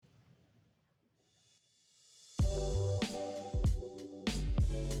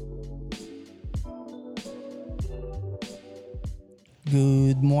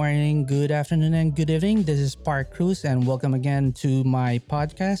Good morning, good afternoon, and good evening. This is Park Cruz, and welcome again to my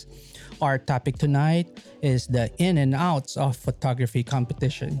podcast. Our topic tonight is the in and outs of photography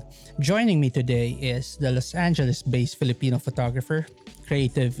competition. Joining me today is the Los Angeles based Filipino photographer,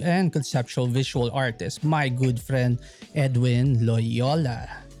 creative, and conceptual visual artist, my good friend Edwin Loyola.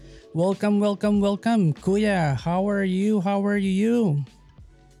 Welcome, welcome, welcome. Kuya, how are you? How are you?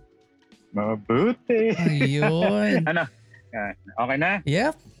 Mabuti. Ayun. Ano? Okay na?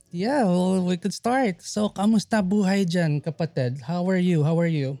 Yep. Yeah, well, we could start. So, kamusta buhay dyan, kapatid? How are you? How are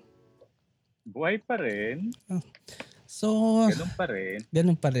you? Buhay pa rin. So, Ganun pa rin.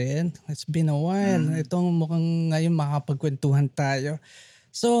 ganun pa rin. It's been a while. Itong mukhang ngayon makapagkwentuhan tayo.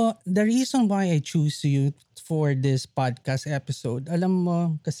 So, the reason why I choose you for this podcast episode, alam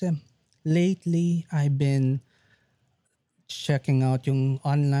mo, kasi lately, I've been checking out yung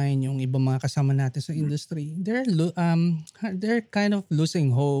online, yung ibang mga kasama natin sa industry. They're kind of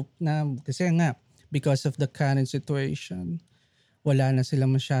losing hope na kasi nga because of the current situation, wala na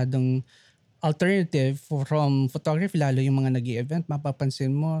sila masyadong alternative from photography, lalo yung mga nag-i-event,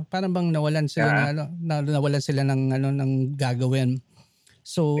 mapapansin mo parang bang nawalan sila Ah, nawalan sila ng gagawin.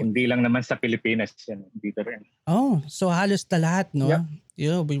 So, Hindi lang naman sa Pilipinas yan. Dito rin. so halos na lahat, no?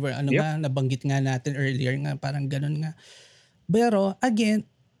 Yep. We were Yep. nabanggit nga natin earlier nga parang ganun nga. Pero again,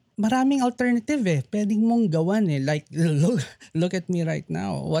 maraming alternative eh. Pwedeng mong gawan eh. Like, look at me right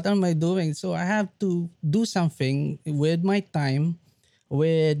now. What am I doing? So I have to do something with my time,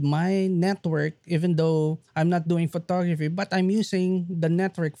 with my network, even though I'm not doing photography, but I'm using the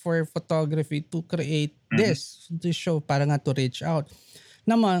network for photography to create this show para nga to reach out.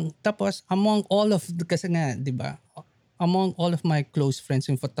 Naman, tapos among all of, kasi nga, di ba, among all of my close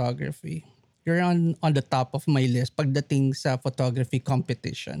friends in photography, you're on the top of my list pagdating sa photography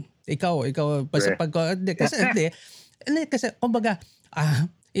competition. Ikaw, basta Pre. hindi, kasi, kumbaga,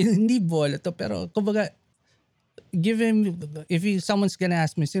 hindi bola to, pero, kumbaga, if someone's gonna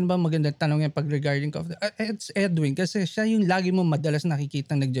ask me, sino ba magandang tanong yan pag regarding coffee? It's Edwin, kasi siya yung lagi mo madalas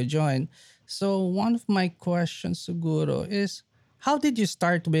nakikita nagjo-join. So, one of my questions siguro is, how did you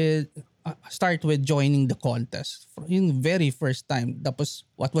start with joining the contest? Yung very first time. Tapos,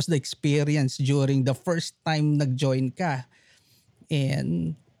 what was the experience during the first time nag-join ka?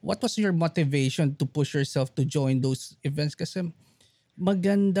 And what was your motivation to push yourself to join those events? Kasi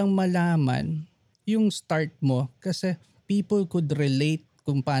magandang malaman yung start mo kasi people could relate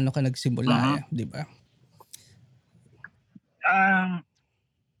kung paano ka nagsimula, di ba? Ah,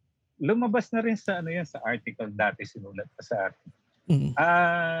 Lumabas na rin sa yan sa article dati sinulat pa sa atin. Mm.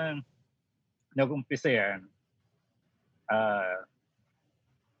 Nag-umpisa yan.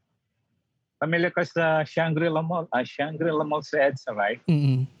 Familiar ka sa Shangri-La Mall? Shangri-La Mall sa EDSA, right?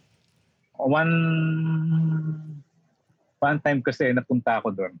 Mm. One time kasi napunta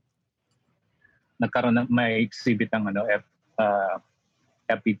ako doon. Nagkaroon ng may exhibit ang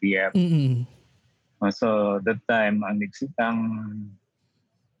FPPF. Mm. So that time ang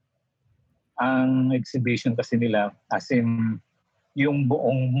exhibition kasi nila as in yung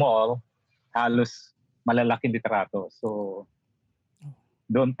buong mall halos malalaking litrato. So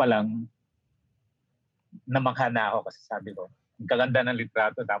doon pa lang namangha na ako kasi sabi ko, ang gaganda ng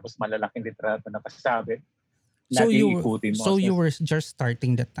litrato tapos malalaking litrato na kasabi. So ikutin mo. you were just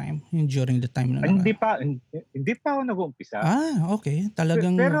starting that time, during the time na Hindi pa ako nag-uumpisa. Okay.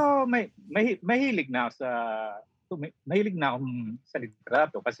 Talagang Pero mahilig na ako mahilig na akong sa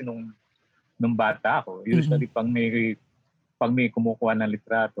litrato kasi nung bata ako, usually pag may kumukuha ng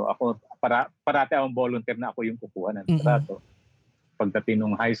litrato, ako parati akong volunteer na ako yung kukuha ng litrato. Pagdating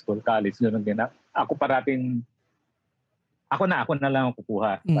nung high school, college, ganoon din. Ako na lang ang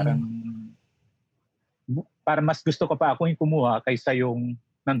kukuha. Para mas gusto ko pa ako yung kumuha kaysa yung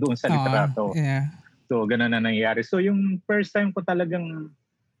nandoon sa litrato. Yeah. So, gano'n na nangyari. So, yung first time ko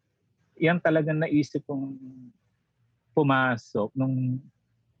yan talagang naisip kong pumasok nung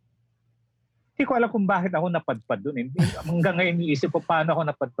hindi ko alam kung bakit ako napadpad doon. Hanggang ngayon iniisip ko paano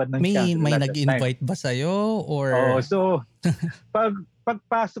ako napadpad ng Shangri-La. May nag-invite ba sa'yo? Or... So,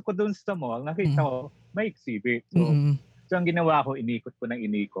 pagpasok ko doon sa mall, nakita ko may exhibit. So, ang ginawa ko, inikot ko ng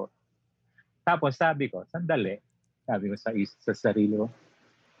inikot. Tapos sabi ko sa sarili ko,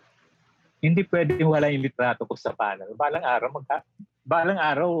 hindi pwedeng wala yung litrato ko sa panel. Balang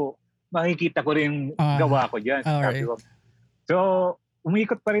araw, makikita ko rin gawa ko dyan. Sabi ko. So,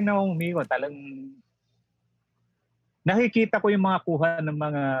 umikot pa rin ako Talang nakikita ko yung mga kuha ng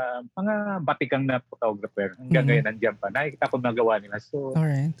mga batikang na photographer. Hanggang ngayon nandiyan pa. Nakikita ko na gawa nila. So,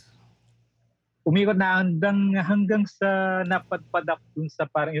 alright. Umikot na hanggang sa napadpad ako dun sa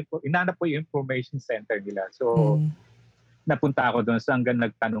parang inanap ko yung information center nila. So, napunta ako doon, so hanggang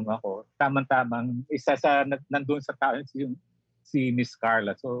nagtanong ako. Tamang-tamang, isa sa nandun sa tao, si Miss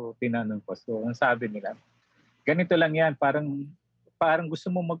Carla. So, tinanong ko. So, ang sabi nila, ganito lang yan, parang gusto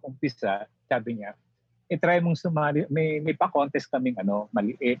mo mag-umpisa, sabi niya, i-try mong sumali. May pa-contest kaming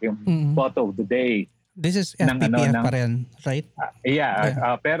maliit, yung photo of the day. This is FPPF pa rin, right?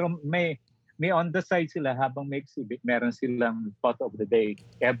 Pero may on the side sila habang may exhibit, meron silang photo of the day.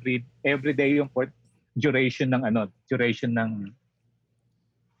 Every day yung duration ng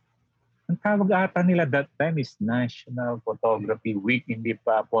ang tawag ata nila that time is National Photography Week, hindi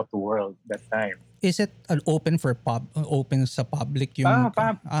pa Photo World that time. Is it open sa public yung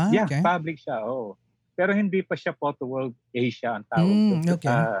okay. Public siya. Pero hindi pa siya Photo World Asia ang tawag.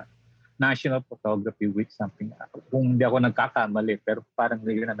 Okay. National Photography Week something. Kung hindi ako nagkakamali, pero parang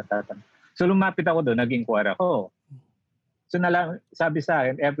hindi na natatanda. So lumapit ako doon, nag-inquire ako. So sabi sa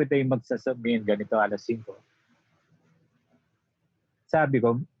akin, everyday magsasabihin ganito 5:00. Sabi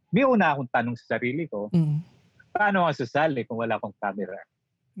ko, may una akong tanong sa sarili ko, paano ako sasali kung wala akong camera?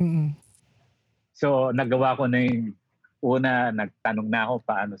 So nagawa ko na yung una, nagtanong na ako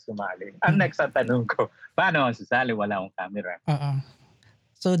paano sumali. Ang next na tanong ko, paano ako sasali wala akong camera?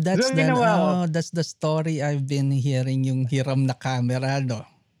 So that's the story I've been hearing, yung hiram na camera, no?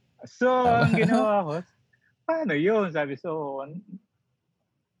 So ang ginawa ko, paano yun? Sabi, so,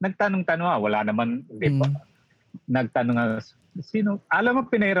 nagtanong-tanong wala naman, di ba? Nagtanong sino? Alam mo,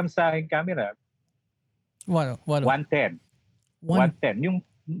 pinahiram sa akin camera? What? 110. 110. Yung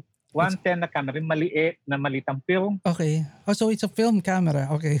 110 na camera, malitang film. Okay. So it's a film camera.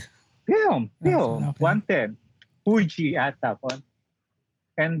 Okay. Film. Okay. 110. Fuji ata.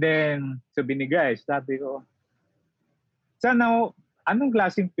 And then, so binigay. Sabi ko, sana, anong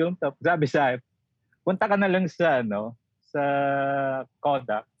klaseng film to? Sabi sa akin, punta ka na lang sa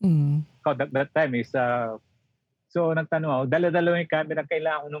Kodak. Kodak that time is so nagtanong ako, dala-dala yung camera,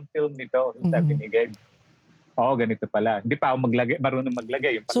 kailangan ko ng film nito. Sabi ni Gabe, ganito pala. Hindi pa ako marunong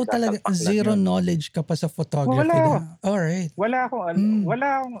maglagay. So talaga zero knowledge ka pa sa photography? Wala. Alright. Wala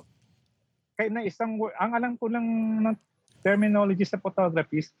akong kahit na ang alam ko lang ng terminology sa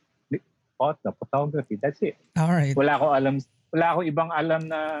photography is photography. That's it. Alright. Wala akong ibang alam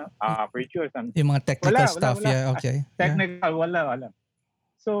na aperture. Yung mga technical stuff. Wala. Yeah, okay. Technical, wala.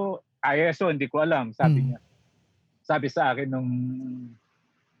 So, ISO, hindi ko alam. Sabi niya. Sabi sa akin nung,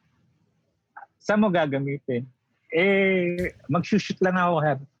 saan mo gagamitin? Mag-shoot lang ako.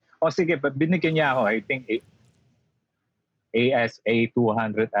 Sige, binigyan niya ako. I think ASA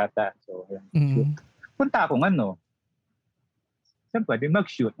 200 ata. So, shoot. Punta akong saan pwede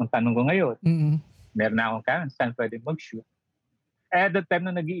mag-shoot? Ang tanong ko ngayon. Meron na akong camera, saan pwede mag-shoot? At the time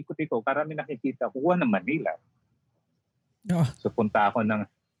na nag-iikot ito, karami nakikita ko, ng Manila. So punta ako ng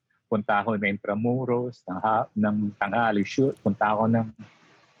Intramuros, ng tanghali shoot, punta ako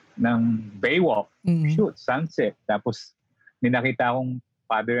ng Baywalk, shoot, sunset. Tapos ninakita akong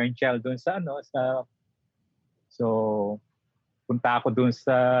father and child doon so punta ako doon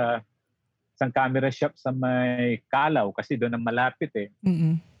sa isang camera shop sa may Calao kasi doon ang malapit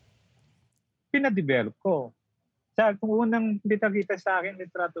Pinadevelop ko. Kung unang kita sa akin,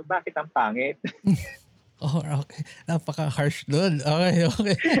 litrato, bakit ang pangit? Okay. Napaka-harsh doon. Okay.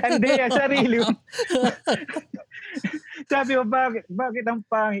 Hindi, sarili mo. Sabi ko, bakit ang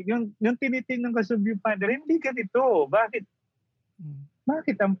pangit? Yung tinitingnan ko sa viewfinder, hindi ganito.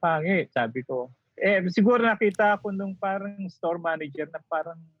 Bakit ang pangit? Sabi ko. Siguro nakita ako nung parang store manager na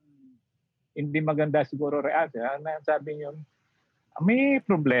parang hindi maganda siguro reaction. Sabi niyo, may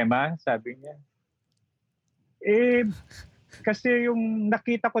problema, sabi niya. Kasi yung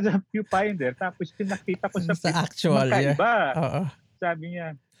nakita ko sa viewfinder, tapos yung nakita ko sa actual, magkaiba. Sabi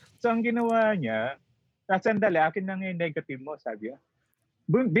niya. So ang ginawa niya, sandali, akin lang yung negative mo, sabi niya.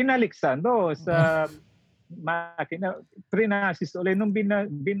 Binalik sa makina, trinasis ulit. Nung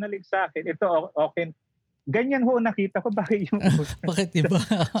binalik sa akin, ito okay. Ganyan ho nakita ko, bakit yung... Bakit iba?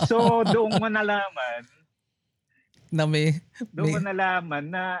 So doon mo nalaman na doon mo nalaman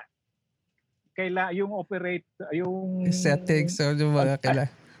na yung operate, yung settings, so yung mga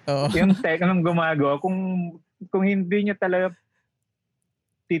yung tech ng gumagawa, kung hindi niya talaga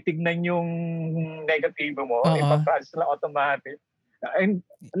titignan yung negative mo, ipaprocess lang automatic, and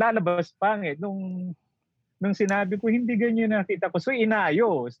lalabas pangit. Nung sinabi ko, hindi ganyan nakita ko. So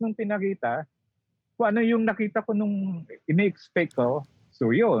inayos, nung pinakita, kung ano yung nakita ko nung in-expect ko,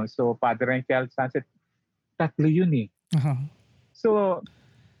 so yun. So Father and Child Sunset, 3 yun So,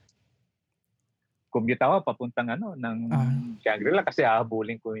 commute ako papuntang ng Shangri-La kasi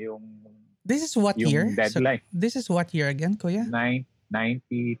hahabulin ko yung This is what year? Deadline. So, this is what year again, Kuya?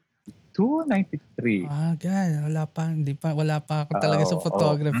 92. 293. God, wala pa ako talaga sa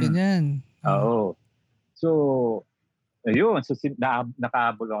photography niyan. Oo. So, ayun. So,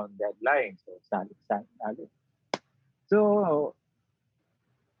 nakahabol ako ng deadline. So, sali. So,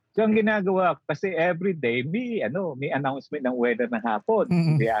 ang ginagawa ko, kasi everyday, may announcement ng weather ng hapon.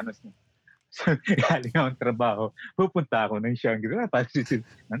 Mm. So, galing akong trabaho, pupunta ako ng Shangri-La para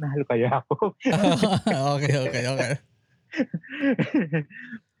nanalo kaya ako. Okay.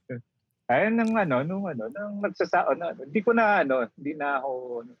 Ayun nung hindi na ako,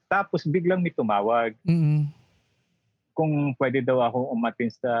 tapos biglang may tumawag kung pwede daw ako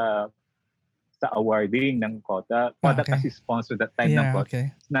umattend sa awarding ng Kodak. Kodak Okay. kasi sponsor that time ng Kodak.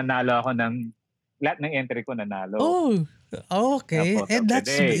 Okay. Nanalo ako lahat ng entry ko nanalo. Oh, okay. And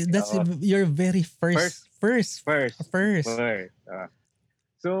that's your very first.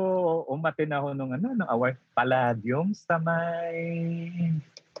 So, umattend ako ng award, Palladium sa may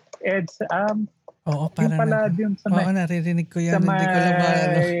EDSA. Oo, yung Palladium sa may... Oo, naririnig ko yan. Hindi ko lang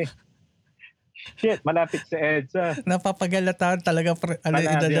Shit, malapit sa EDSA. Napapagalatahan talaga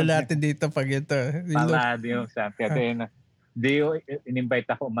idadala natin dito pag ito. Palladium, sabi. Dio, in-invite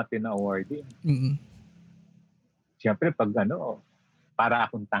ako umattend ng awarding. Siyempre, pag para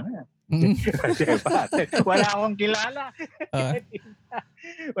akong tanga. Wala akong kilala.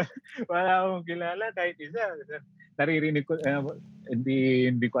 Wala akong kilala kahit isa. Naririnig ko,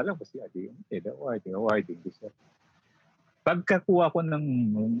 hindi ko alam kasi awarding. Pagkakuha ko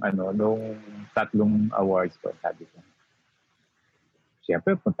nung 3 awards ko, sabi ko,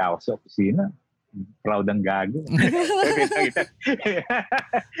 siyempre, punta ako sa opisina. Proud ang gago.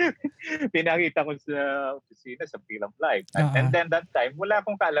 Pinakita ko sa opisina sa Film Live. And then that time, wala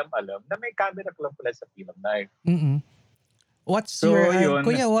akong kaalam-alam na may camera club pala sa Film Live. What's your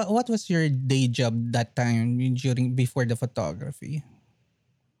Kuya, what was your day job that time before the photography?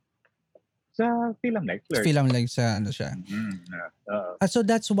 Sa Film Live clerk. Film Live sa siya. So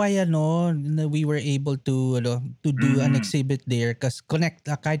that's why we were able to do an exhibit there kasi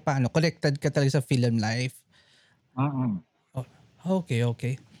kahit paano connected ka talaga sa Film Live.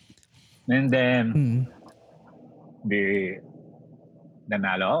 Okay. And then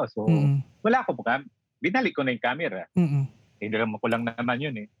nanalo ako. So wala ko pa. Binalik ko na yung camera. Hiniram ko lang naman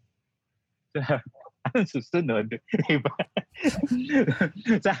yun eh. Anong susunod? Diba?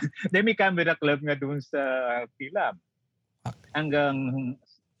 May camera club nga doon sa film. Hanggang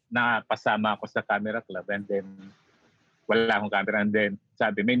napasama ako sa camera club and then wala akong camera. And then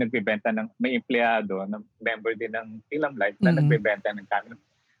sabi, may empleyado, member din ng Film Live na nagbebenta ng camera.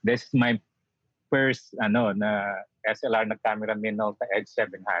 This is my first na SLR na camera, Minolta Edge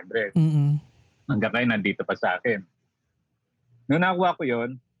 700. Hanggang kayo nandito pa sa akin. Nung nakuha ko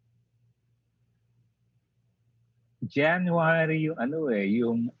yun, January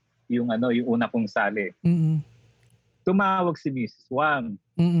yung una kong sali. Tumawag si Mrs. Wang.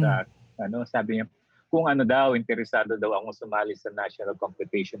 Sabi niya, kung interesado daw akong sumali sa national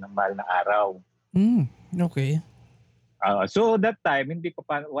competition ng Mahal na Araw. Okay. So that time,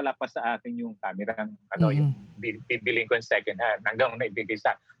 wala pa sa akin yung camera, yung bibiling ko yung second hand, hanggang naibigay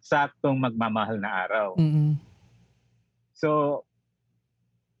sa saktong magmamahal na araw. So,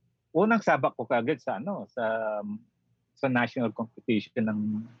 unang sabak ko kagad sa national competition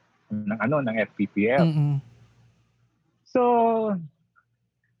ng FPPL. So,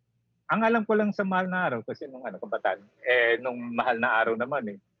 ang alam ko lang sa Mahal na Araw kasi nung kabataan, nung Mahal na Araw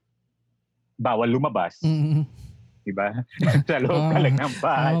naman bawal lumabas. Diba? Sa loob ka lang ng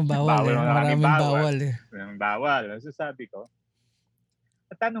bahay. Bawal. Maraming bawal. Bawal. So sabi ko,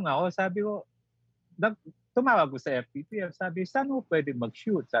 tumawag ko sa FPPL, sabi, saan mo pwede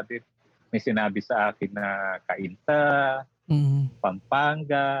mag-shoot? Sabi, may sinabi sa akin na Cainta,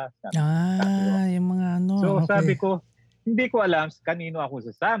 Pampanga. Yung mga So okay. sabi ko, hindi ko alam kanino ako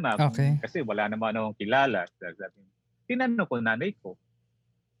sasama. Okay. Kasi wala naman akong kilala. Sabi, tinanong ko nanay ko.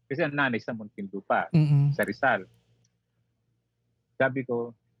 Kasi ang nanay sa Muntinlupa, sa Rizal. Sabi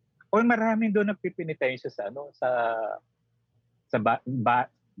ko, maraming doon nagpipinitensya sa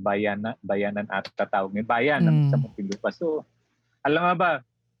bayanan at tatawag ng bayan sa Muntinlupa. So, alam mo ba,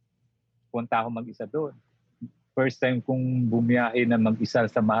 punta ako mag-isa doon. First time kong bumiyahe na mag-isa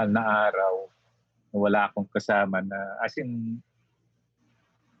sa Mahal na Araw, wala akong kasama na, as in,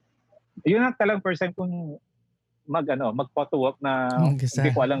 yun ang talagang first time kong mag-photo walk na hindi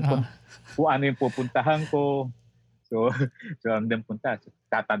ko alam kung ano yung pupuntahan ko. So hanggang punta,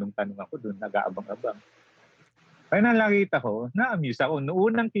 tatanong-tanong ako doon, nag-aabang-abang. Kaya nakita ko, na-amuse ako. Noong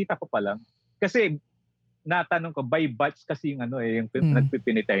unang kita ko pa lang, kasi natanong ko, by batch kasi yung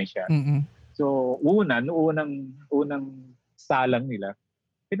nagpipinitensya. So, noong unang salang nila,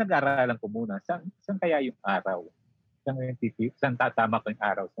 pinag-aralan ko muna, saan kaya yung araw? Saan tatama ko yung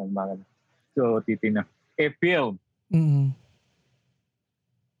araw? So, titignan. Film. Mm.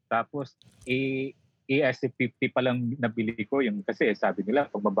 Tapos, ESC50 pa lang nabili ko. Kasi sabi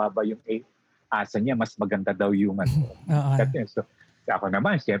nila, pag mababa yung asa niya, mas maganda daw yung So, ako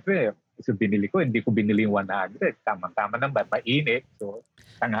naman, syempre, so binili ko, hindi ko binili yung 100. Tama-tama naman, mainit. So,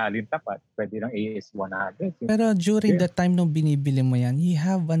 tanghalin tapat. Pwede ng AS100. Pero during the time nung binibili mo yan, you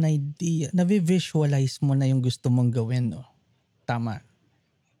have an idea, na-visualize mo na yung gusto mong gawin, no? Tama.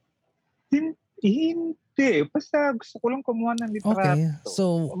 Hindi. Basta gusto ko lang kumuha ng litrato. Okay. So,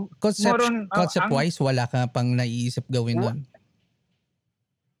 concept-wise, wala ka pang naiisip gawin nun?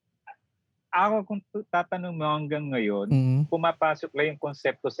 Ako, kung tatanong mo hanggang ngayon, pumapasok lang yung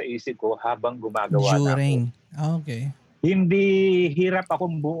konsepto sa isip ko habang gumagawa na ako. Okay. Hindi hirap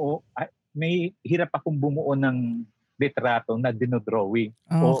akong hirap akong bumuo ng litrato na dinodrawing.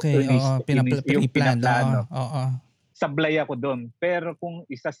 Okay, yung pinaplano. Oo. Sablay ako doon. Pero kung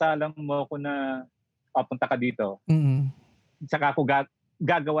isasalang mo ako na punta ka dito, saka ako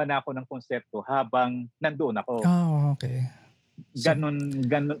gagawa na ako ng konsepto habang nandoon ako. Oh, okay. Ganon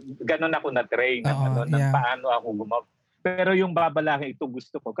ako na-train ng paano ako gumawa. Pero yung babalahin, ito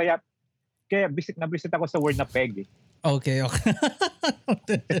gusto ko. Kaya bisit ako sa word na peg. Okay.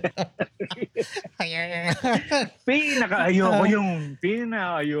 Pinaka-ayoko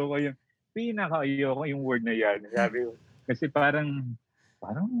yung word na yan. Sabi ko. Kasi parang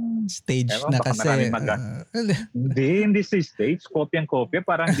stage na kasi. Hindi sa stage. Kopyang-kopya.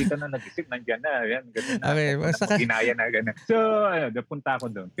 Parang hindi ka na nag-isip. Nandiyan na. Yan, ganun na. Okay. Ginaya na. Ganun. So, napunta ako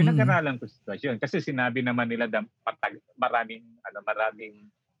doon. Pinag-aralan ko sitwasyon. Kasi sinabi naman nila maraming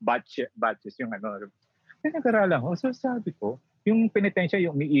batches yung Pinag-aralan ko. So, sabi ko, yung penitensya,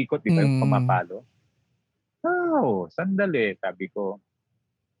 yung umiikot, di ba? Yung pumapalo. Sandali. Sabi ko.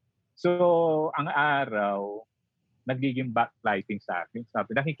 So, ang araw, nagiging backlighting sa akin.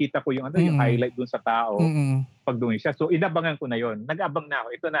 Sabi, nakikita ko yung highlight dun sa tao pag doon siya. So, inabangan ko na yon. Nag-abang na ako.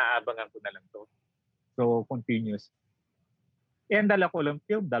 Ito, naaabangan ko na lang to. So, continuous. Ang dala ko lang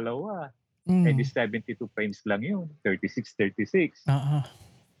film, 2. Eh, di 72 frames lang yun. 36.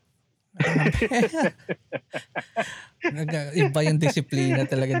 Iba yung disiplina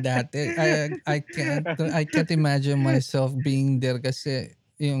talaga dati. I can't imagine myself being there kasi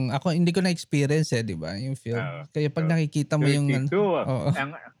yung ako hindi ko na experience di ba yung film. Kaya pag nakikita mo yung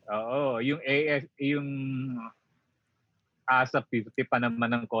yung AS yung ASA 50 pa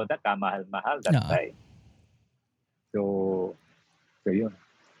naman ng Kodak, mahal that time. So yun.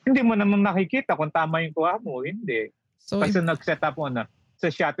 Hindi mo naman makikita kung tama yung kuha mo, hindi. So kasi nag-set up mo na sa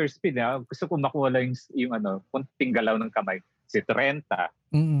shutter speed, gusto ko makuha lang yung kunting galaw ng kamay. Si 30.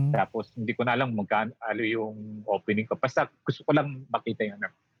 Tapos hindi ko na alam magkano yung opening ko. Basta gusto ko lang makita yung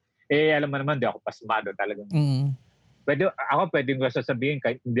alam mo naman, di ako pasmado talagang. Pwede ko sasabihin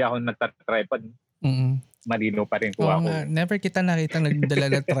kahit hindi ako nagtatripod. Malino pa rin ko ako. Never kita nakita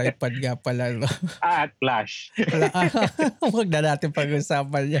nagdala ng tripod nga pala. At flash. Huwag na natin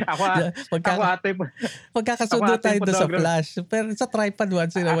pag-usapan yan. Magkakasundo tayo doon sa flash. Pero sa tripod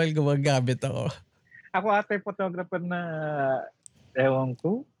once in a while gumagamit ako. Ako ata yung photographer na ewan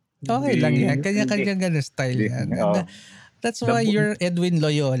ko. Okay lang yan. Kanya-kanya ganun style yan. That's why you're Edwin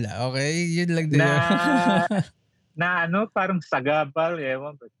Loyola. Okay? Yun lang din. Parang sagabal.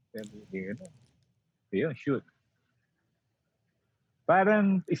 Ewan ko. Yun, shoot.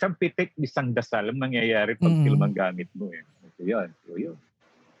 Parang isang pitik, isang dasal ang mangyayari pag film ang gamit mo. Yun.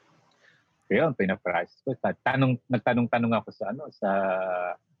 Pinapractice ko. Nagtanong-tanong ako sa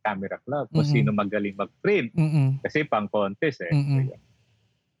camera club kung sino magaling mag-print. Kasi pang contest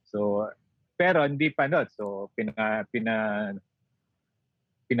So, pero hindi pa So,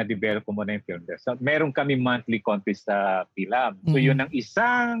 pina-develop ko muna yung film. So, meron kami monthly contest sa film. So, yun ang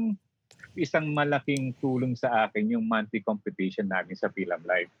isang malaking tulong sa akin yung monthly competition namin sa Film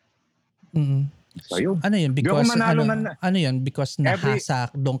Live. So, yun. Ano yun? Because, ano yun? Because nahasa,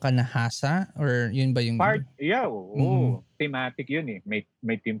 doon ka nahasa? Or yun ba yung... Thematic yun eh.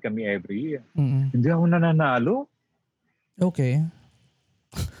 May team kami every year. Hindi ako nananalo. Okay.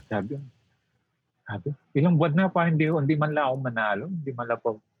 Sabi, ilang buwan na pa, hindi man lang ako manalo. Hindi man lang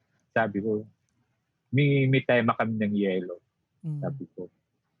po. Sabi ko, may tema kami ng yelo. Sabi ko,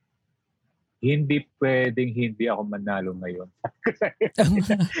 hindi pwedeng hindi ako manalo ngayon.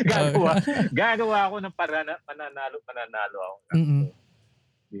 Gagawa ako ng para mananalo ako.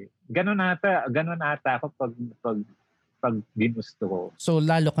 Ganun ata ako pag ginusto ko. So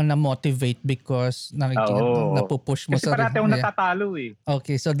lalo ka na-motivate because napupush mo kasi parati akong natatalo eh.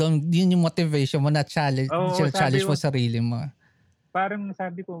 Okay, so yun yung motivation mo na challenge mo sarili mo. parang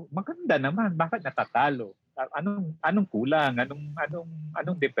sabi ko, maganda naman, bakit natatalo? Anong kulang?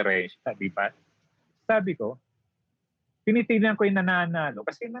 Anong diferensya, di ba? Sabi ko, tinitingnan ko yung nananalo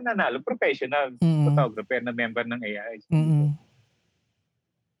kasi nananalo professional photographer na member ng AI.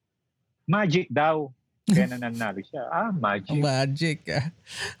 Magic daw. Kaya nananalo siya. Magic. Magic.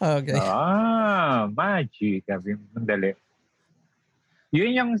 Okay. Magic. Sabi mo, mandali.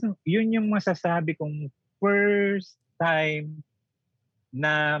 Yun yung masasabi kong first time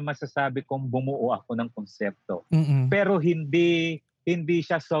na masasabi kong bumuo ako ng konsepto. Pero hindi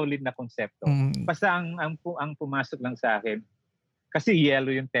siya solid na konsepto. Basta ang pumasok lang sa akin, kasi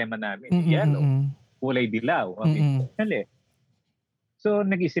yellow yung tema namin. Yellow. Kulay dilaw. Dali. So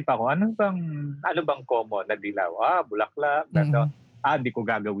nag-isip ako, ano bang common na dilaw? Bulaklak. Hindi ko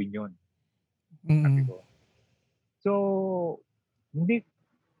gagawin yun. Sabi ko. So, hindi,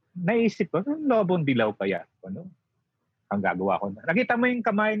 naisip ko, lobong dilaw kaya? Ano? Ang gagawa ko na. Nakita mo yung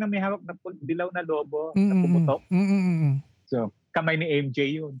kamay na may hawak na dilaw na lobo na pumutok? So, kamay ni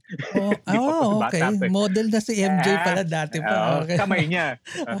MJ yun. Okay. Model na si MJ pala dati pa. Okay. Kamay niya.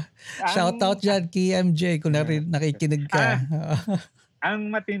 Shout out dyan kay MJ kung nakikinig ka.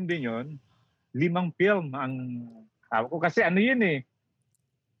 Ang matindi yun, 5 film ang hawak ko. Kasi ano yun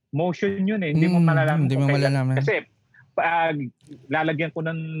motion yun hindi mo malalaman. Hindi mo malalaman. Kasi lalagyan ko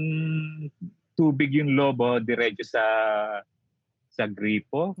ng tubig yung lobo diretso sa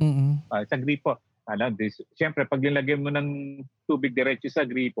gripo. Sa gripo. Siyempre, pag nilagyan mo ng tubig diretso sa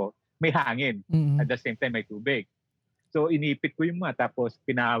gripo, may hangin. At the same time, may tubig. So, inipit ko yung tapos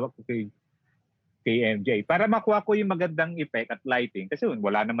pinahawak ko kay MJ para makuha ko yung magandang effect at lighting. Kasi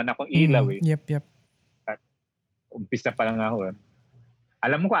wala naman akong ilaw Yep. At umpisa pa lang ako.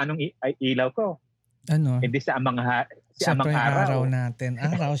 Alam mo kung anong ilaw ko? Ano? Hindi sa amang araw natin.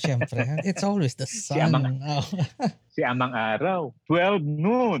 Araw, syempre. It's always the sun. Si amang araw. 12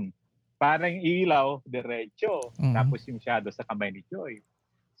 noon. Parang ilaw, diretso. Tapos yung shadow sa kamay ni Joy.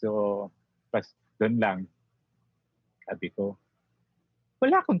 So, doon lang. Sabi ko,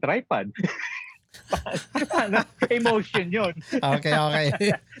 wala akong tripod. Emotion yun. Okay.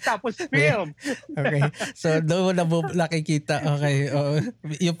 Tapos film. Okay. So, doon mo na nakikita. Okay.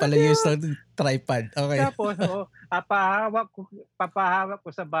 Yung pala yung tripod. Okay. Tapos, papahawak ko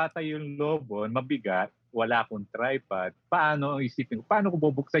sa bata yung lobo, mabigat, wala akong tripod. Paano ko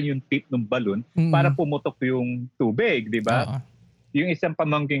bubuksan yung tip ng balon para pumutok yung tubig, di ba? Yung isang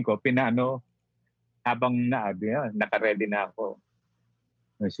pamangkin ko, habang naka-ready na ako.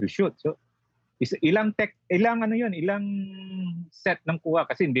 Shoot. So, ilang set ng kuha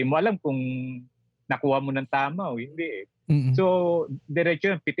kasi hindi mo alam kung nakuha mo ng tama o hindi So,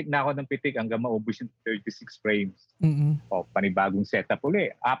 diretso pitik na ako ng pitik hanggang maubos yung 36 frames. Panibagong setup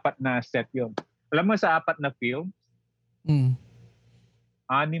uli. 4 na set yun. Alam mo sa 4 na film, 6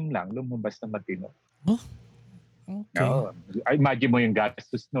 lang lumabas na matino. Okay. Imagine mo yung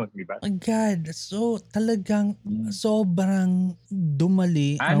gastos nun, di ba? Oh God, so talagang sobrang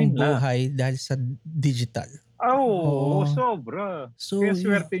dumali ang buhay dahil sa digital. Sobra. Kaya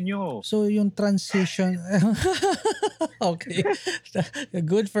swerte nyo. So yung transition, okay,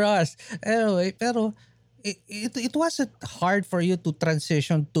 good for us. Anyway, pero it wasn't hard for you to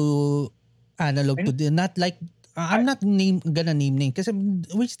transition to analog to not like I'm not gonna name kasi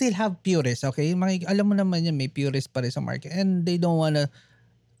we still have purists, okay? Alam mo naman yan, may purists pa rin sa market and they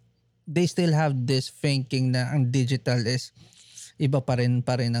still have this thinking na ang digital is iba pa rin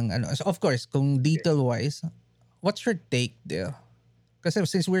ang ano. So of course, kung detail wise, what's your take there? Kasi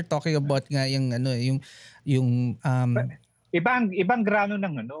since we're talking about nga yung ibang grano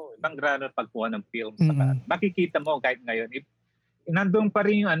ibang grano pagkuha ng film sa makikita mo kahit ngayon nandun pa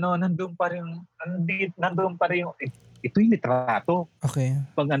rin ito yung litrato. Okay.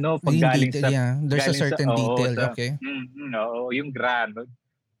 Pag galing detail, sa there's a certain detail, okay. Yung grano.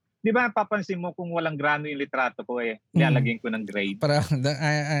 Di ba papansin mo kung walang grano yung litrato ko ilalagyan ko ng grade. Para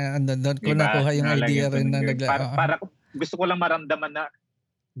doon ko nakuha yung idea rin na para gusto ko lang maramdaman na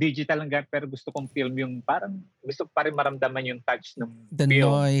digital lang pero gusto kong film yung parang gusto ko pa rin maramdaman yung touch ng the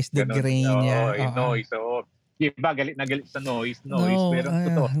film. Noise, the grain niya. Yung noise. Iba galit na galit sa noise. Pero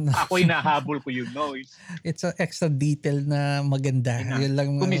ako hinahabol ko yung noise. It's an extra detail na maganda. Yun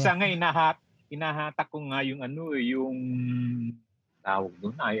lang, kumisa nga inahatak ko nga yung yung tawag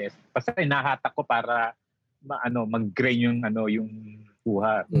doon. Basta inahatak ko para mag-grain yung yung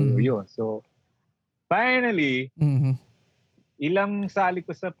kuha. So, yun. So finally, ilang sali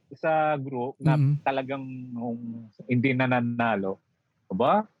ko sa group na talagang hindi nanalo.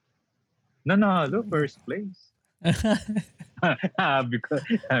 Aba? Nanalo, first place. Sabi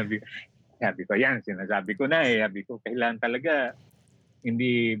ko, yan, sinasabi ko na Sabi ko, kailangan talaga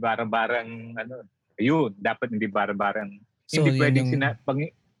Hindi bara-barang ayun, dapat hindi bara-barang. So, Hindi yun pwedeng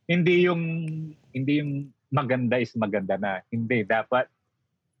yung hindi yung maganda is maganda na. Hindi, dapat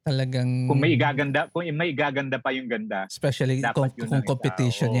talagang, kung may igaganda pa yung ganda, especially dapat yun kung ang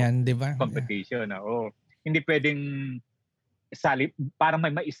competition yan, di ba? competition. Oo. Hindi pwedeng isali, parang may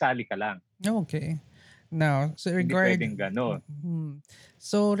maisali ka lang. Okay. Now, Hindi pwedeng gano'n.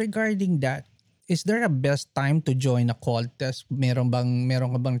 So regarding that, is there a best time to join a contest? Meron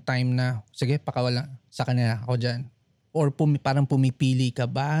ka bang time na, sige, pakawala sa kanila ako dyan? Or parang pumipili ka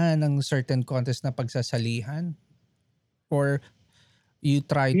ba ng certain contest na pagsasalihan? Or you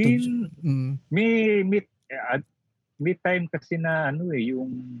try to... May time kasi na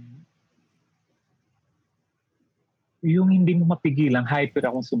yung hindi mo mapigilan, hyper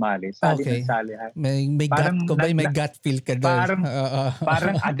akong sumali. Sali Okay. ng sali. May Parang may gut feel ka doon.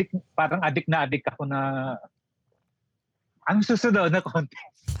 Parang adik ako na ang susunod na contest.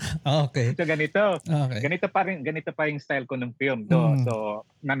 Okay. So ganito. Okay. Ganito pa yung style ko ng film do. So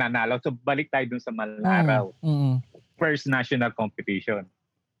nananalo. So balik tayo dun sa Malaraw. First national competition.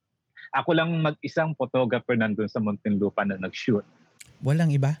 Ako lang mag-isang photographer nandun sa Muntinlupa na nag-shoot.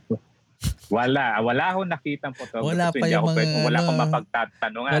 Walang iba? Wala akong nakitang photographer. Wala pa yung mga wala akong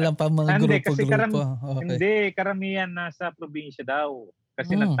mapagtatanungan. Walang pa mga grupo. Okay. Hindi, karamihan nasa probinsya daw.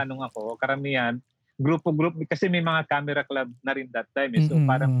 Kasi nagtanong ako, karamihan grupo kasi may mga camera club na rin that time. So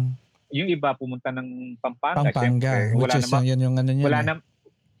parang yung iba pumunta ng Pampanga. Syempre, wala naman yun yung ano niya.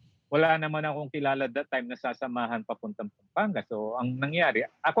 Wala naman akong kilala that time na sasamahan papuntang Pampanga. So ang nangyari,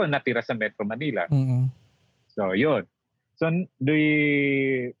 ako natira sa Metro Manila. So yun. So,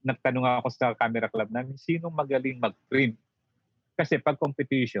 nagtanong ako sa camera club namin, sino magaling mag-print? Kasi pag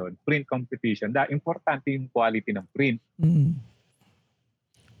print competition, importante yung quality ng print.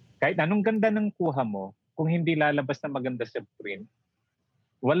 Kahit anong ganda ng kuha mo, kung hindi lalabas na maganda sa print,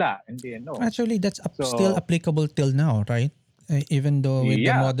 wala. Hindi, no. Actually, that's still applicable till now, right? Even though with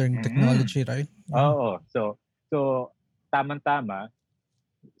the modern technology, right? Oo. So tama-tama,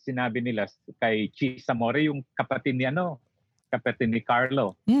 sinabi nila kay Chi Zamora, yung kapatid ni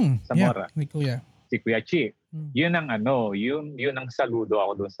Carlo Zamora. Yeah, si Kuya Chi. Yun ang yun ang saludo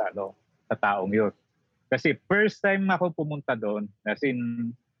ako doon sa taong yun. Kasi first time ako pumunta doon, as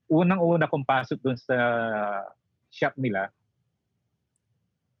in unang-una kong pasok doon sa shop nila,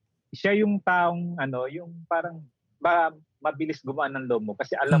 siya yung taong yung parang mabilis gumaan ng loob mo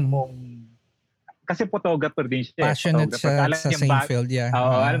kasi alam mong kasi photographer din siya. Passionate siya sa same field, yeah.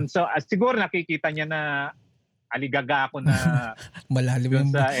 So siguro nakikita niya na aligaga ako na malalim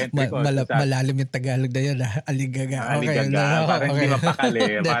yung malalim yung Tagalog na yun. Aligaga. Aligaga. Parang hindi mapakali.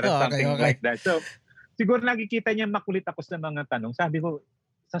 Parang something like that. So, siguro nakikita niya makulit ako sa mga tanong. Sabi ko,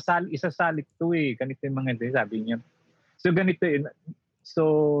 isasalit to ganito yung mga ito. Sabi niya. So, ganito So,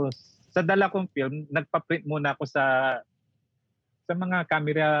 sa dala kong film, nagpa-print muna ako sa mga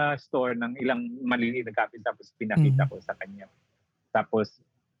camera store ng ilang maliliit na copy. Tapos pinakita ko sa kanya. Tapos,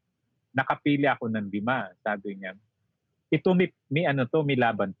 nakapili ako ng 5, sabi niya. Ito may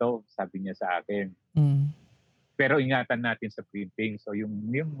laban to, sabi niya sa akin. Pero ingatan natin sa printing. So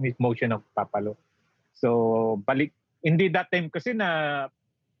yung motion of papalo. So hindi that time kasi na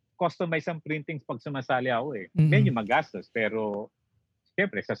customize ang printing pag sumasali ako Medyo magastos, pero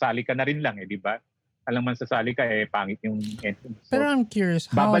siyempre sasali ka na rin lang di ba? Alam man sasali ka pangit yung entry. So, pero I'm curious,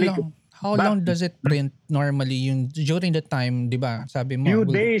 how long does it print normally during the time, di ba? Sabi mo. Few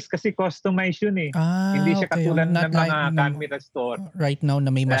days kasi customize yun Hindi siya katulad ng mga camera store. Right now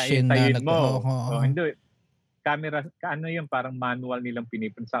na may machine na hindi. Camera, yun, parang manual nilang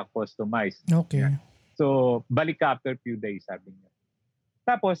piniprint sa customize. Okay. Yeah. So, balik ka after few days, sabi niya.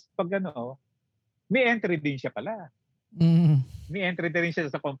 Tapos, pag may entry din siya pala. May entry din siya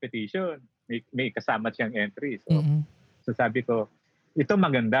sa competition. May kasama siyang entry. So sabi ko, ito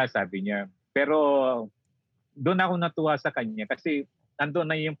maganda, sabi niya. Pero doon ako natuwa sa kanya kasi nandoon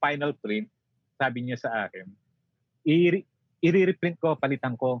na yung final print. Sabi niya sa akin, i-reprint ko,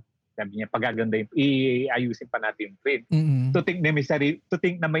 palitan ko. Sabi niya, pagaganda yung, iayusin pa natin yung print. To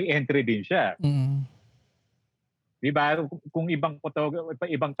think na may entry din siya. Diba? Kung ibang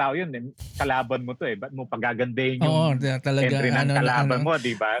tao yun, kalaban mo to ba't mo pagagandahin yung entry ng kalaban mo,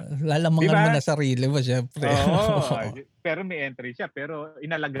 diba? Lalamangan mo na sarili mo, syempre. Pero may entry siya. Pero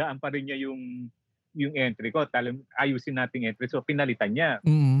inalagaan pa rin niya yung entry ko. Ayusin natin entry. So, pinalitan niya.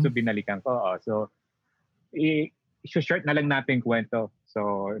 So, binalikan ko. So, short na lang natin kwento.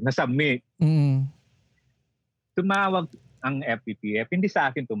 So, nasubmit. Tumawag ang FPPF, hindi sa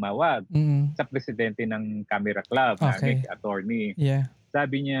akin tumawag. Sa presidente ng Camera Club, si attorney. Yeah.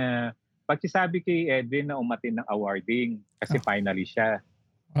 Sabi niya, pagsasabi kay Edwin na umatin ng awarding kasi finalist siya.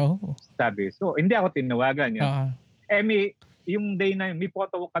 Oh. Sabi, so hindi ako tinawagan yun. Yung day na yun, may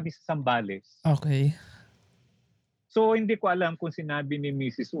photo kami sa Zambales. Okay. So hindi ko alam kung sinabi ni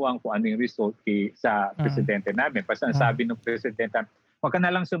Mrs. Wang kung ano yung result sa presidente namin. Basta ang sabi ng presidente, wag ka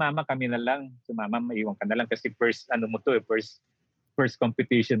na lang sumama, kami na lang. Sumama, maiwan ka na lang kasi first first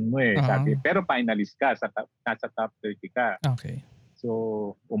competition mo eh. Sabi, pero finalist ka, nasa top 30 ka. Okay.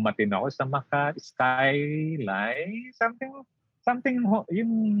 So umatin ako sa Skyline, something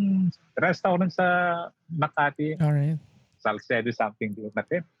yung restaurant sa Makati. Alright. Salcedo something doon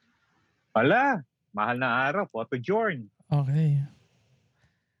natin. Wala, mahal na araw, photo journey. Okay.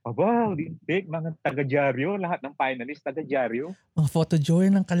 Aba, lintik, mga taga-dyaryo, lahat ng finalists taga-dyaryo. Mga photo journey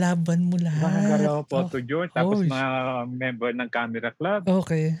ng kalaban mo lahat. Mga photo journey, tapos mga member ng camera club.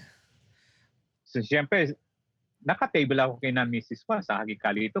 Okay. So, siyempre, naka-table ako kay na Mrs. Juan sa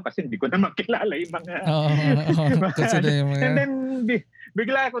Hagikalito kasi hindi ko na makilala yung mga... Kasi yung mga... And then,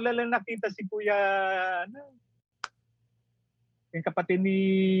 bigla ko lang nakita si Kuya... yung kapatid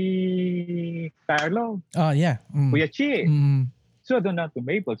ni Carlo. Oh, yeah. Kuya Chi. So, doon na to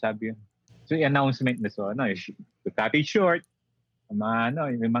Maple, sabi yun. So, yung announcement na so, cut it short. Yung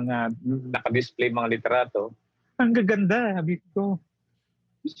mga naka-display mga literato. Ang gaganda, sabi ko.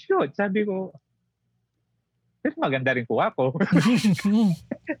 Shoot, sabi ko. Pero maganda rin kuha ko. Okay.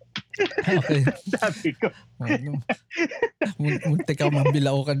 Sabi ko. Muntik ka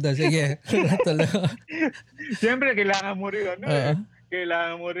mabilao ka na. Sige. Siyempre, kailangan mo rin,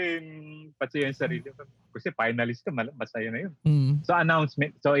 kailangan mo rin pati yung sarili. Kasi finalist ka, masaya na yun. So,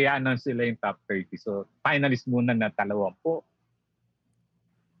 announcement. So, i-announce sila yung top 30. So, finalist muna na 20.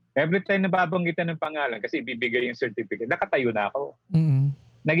 Every time nababanggitan ng pangalan, kasi ibibigay yung certificate, nakatayo na ako.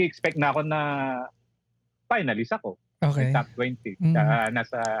 Nag-expect na ako na finalist ako. Okay. Top 20.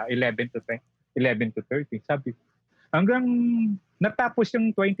 Nasa 11 to 30. Sabi, hanggang natapos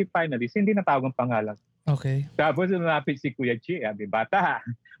yung 20 finalists, hindi natawag ang pangalan. Okay. Tapos lumapit si Kuya Chi, sabi, bata,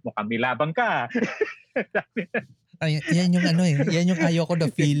 mukhang milabang ka. Yan yung yan yung ayoko na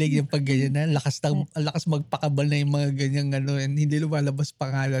feeling yung pag ganyan na lakas magpakabal na yung mga ganyang hindi lumalabas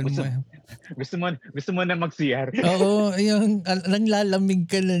pangalan mo. Gusto mo na mag-CR. Oo, yung lalamig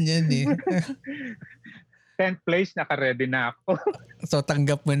ka na yan eh. 10th place, naka-ready na ako. So,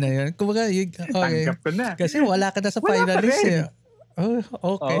 tanggap mo na yun. Kumbaga, okay. Tanggap ko na. Kasi wala ka na sa finalist eh. Oh,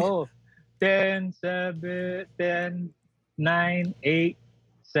 okay. 10, 7, 10, 9, 8,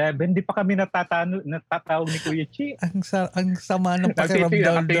 7. Di pa kami natatawag ni Kuya Chi. Ang sama ng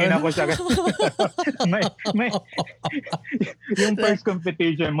pakiramdam doon. Ako sa may yung first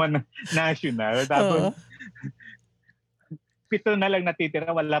competition mo national. Tapos, 7 na lang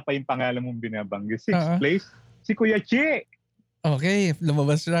natitira, wala pa yung pangalan mong binabanggit. 6th place, si Kuya Chi. Okay,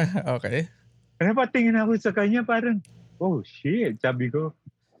 lumabas na. Okay. Ano pa, tingin ako sa kanya, parang, oh shit, sabi ko.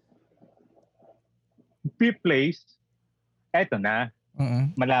 5th place, eto na.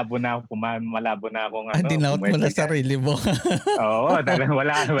 Malabo na ako dinout mo na sarili mo. Oo,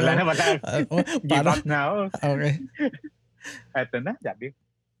 wala give up na ako. Okay. Eto na, sabi.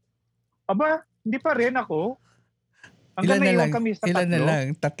 Aba, hindi pa rin ako. Ilan na lang? Ilan na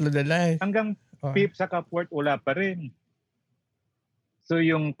lang? 3 na lang. Hanggang 5th sa Cupworth, wala pa rin. So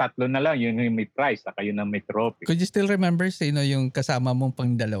yung 3 na lang, yun yung may prize, saka yun ang may trophy. Could you still remember sino yung kasama mong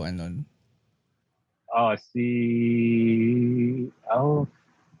pang dalawa nun? Ang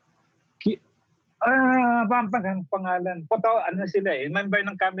pangalan. Sila eh. Member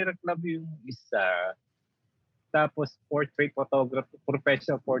ng camera club yung isa. Tapos portrait photographer,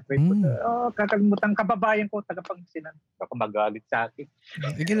 professional portrait photographer. Kakalimutan, kababayan ko, tagapangasinan. Baka magalit sa akin.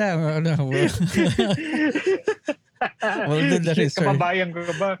 Sige lang. Well, do the research. Kababayan ko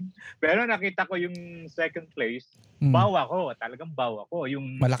ba? Pero nakita ko yung 2nd place. Bawa ko. Talagang bawa ko.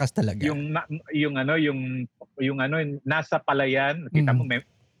 Yung, malakas talaga. Yung nasa palayan. Kita mo,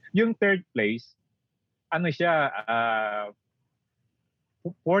 yung 3rd place, siya,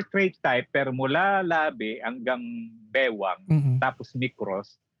 portrait type pero mula labi hanggang bewang, tapos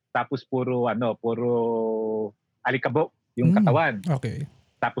micros, tapos puro alikabok yung katawan. Okay.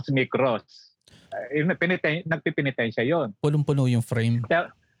 Tapos micros. Nagpipinitensya yon. Punong-puno yung frame.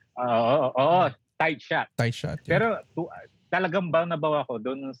 Tight shot. Tight shot. Yeah. Pero talagang bawa ko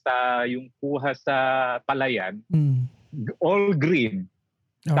doon sa yung kuha sa palayan, all green.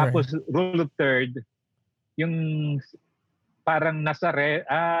 Okay. Tapos rule of third, yung parang Nazareno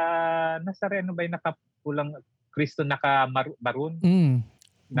ba yung nakapulang Kristo naka-maroon?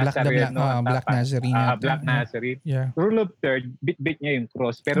 Black Nazarene. Black Nazarene. Yeah. Rule of third, bit niya yung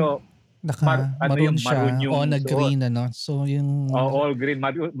cross. Pero Maroon siya. maroon yung O, suot. nag-green, ano? So, yung... All green,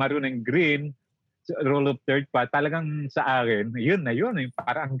 maroon and green, roll of third pa. Talagang sa akin, yun na yun. Yung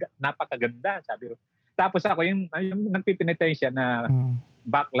parang napakaganda, sabi ko. Tapos ako, yung nagpipinitay siya na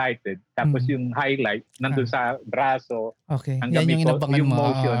backlighted. Tapos yung highlight, nandun sa braso. Okay. Hanggang Yan yung inabangan yung mo.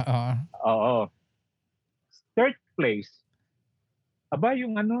 motion. Oo. Third place. Aba,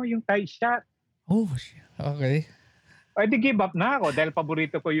 yung tie shot. Oh, okay. Ay, di give up na ako dahil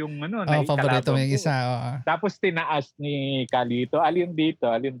paborito ko yung paborito mo yung isa. Tapos tinaas ni Calito, alin dito.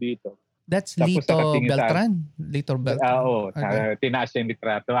 That's Tapos Lito nakatingin Beltran? Lito Beltran. Oo, Okay. tinaas yung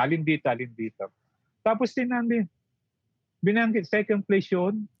litrato. Alin dito. Tapos binanggit second place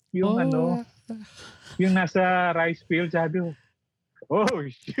yun. Yung yung nasa rice field, sabi ko, oh,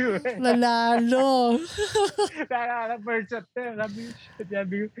 shoot. Lalalo.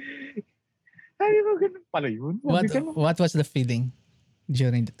 Sabi ko, ganun pala yun. What was the feeling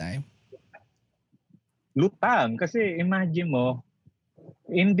during the time? Lutang. Kasi imagine mo,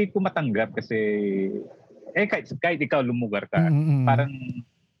 hindi ko matanggap kasi kahit ikaw lumugar ka, parang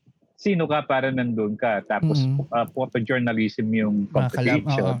sino ka para nandun ka. Tapos photojournalism yung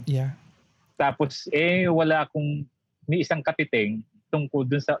competition. Yeah. Tapos wala akong ni isang katiting tungkol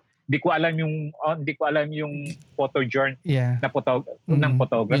dun sa hindi ko alam yung photojourn na ng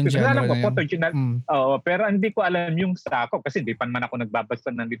photography. Kasi alam ko photojournal. Pero hindi ko alam yung sakop kasi hindi pa naman ako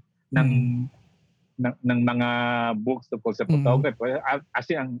nagbabasa ng mga books tungkol sa photography.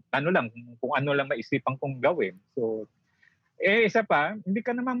 Kasi kung ano lang maisipan kong gawin. So isa pa, hindi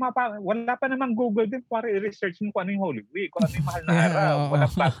ka naman wala pa namang Google din para i-research mo kung ano yung Holy Week, kung ano yung mahal na araw,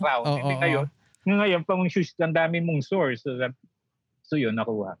 walang background. Hindi ngayon pang ang dami mong source. So yun,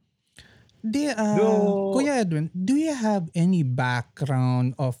 nakuha. Kuya Edwin, do you have any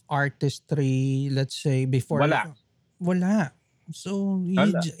background of artistry, let's say, before? Wala. So,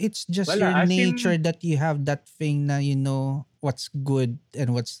 it's just your nature that you have that thing na you know what's good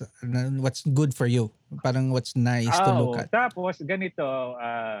and what's good for you. Parang what's nice to look at. Tapos, ganito,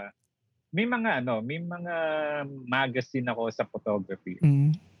 may mga magazine ako sa photography.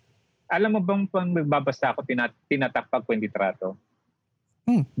 Alam mo bang pang magbabasa ako, tinatakpag ko yung litrato?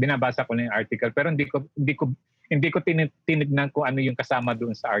 Binabasa ko na yung article pero hindi ko tinignan kung ano yung kasama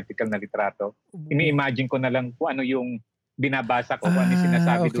doon sa article na litrato. Ini-imagine ko na lang kung ano yung binabasa ko, kung ano yung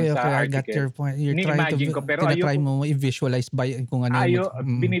sinasabi doon sa article. I got your point. Tinatry mo i-visualize kung ano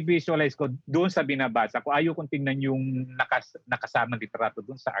binivisualize ko doon sa binabasa ko. Ayaw kong tingnan yung nakasama litrato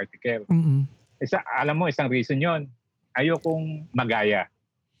doon sa article. Alam mo, isang reason yon. Ayaw kong magaya.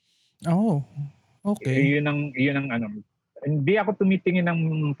 Oh, okay. Yun ang hindi ako tumitingin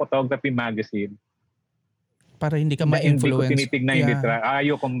ng photography magazine para hindi ka ma-influence. Hindi ko tinitignan yung litrato.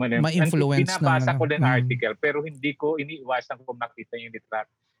 Ayaw kong ma-influence. Binabasa ko din article pero hindi ko iniiwasan kung makita yung litrato.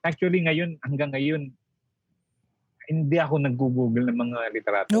 Actually hanggang ngayon hindi ako nag-google ng mga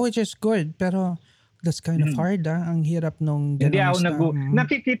litrato. No, which is good pero that's kind of hard. Ang hirap nung hindi ako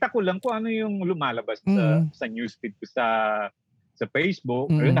nakikita ko lang kung ano yung lumalabas sa newsfeed ko sa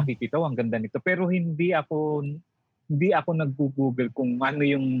Facebook. Ayun, nakikita ko ang ganda nito pero hindi ako nag-google kung ano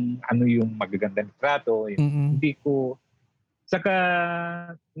yung magagandang litrato. Hindi ko saka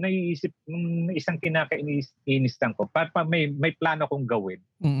naiisip isang kinakainistan ko may plano kong gawin.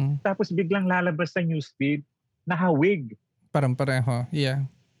 Tapos biglang lalabas sa newsfeed na hawig. Parang pareho.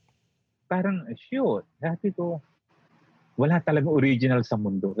 Yeah. Parang shoot. Sabi ko wala talagang original sa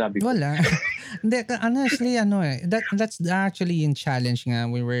mundo, sabi ko. Wala. Hindi, honestly that's actually yung challenge nga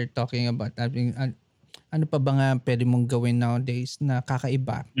we were talking about having ano pa ba nga pwede mong gawin nowadays na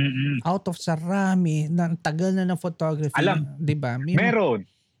kakaiba? Out of sarami, na tagal na ng photography. Alam, di ba? Meron.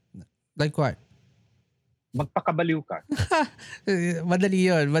 Like what? Magpakabaliw ka.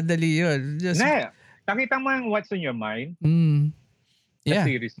 Madali yun. Just... Nakita mo yung What's on Your Mind? Yeah.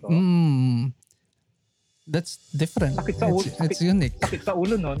 The series to. That's different. Sakit sa ulo. It's unique. Sakit sa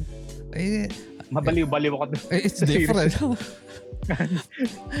ulo nun. Mabaliw-baliw ako. It's different.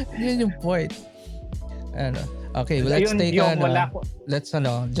 Yun yung point. Okay, well, let's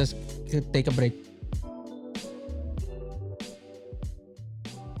just take a break.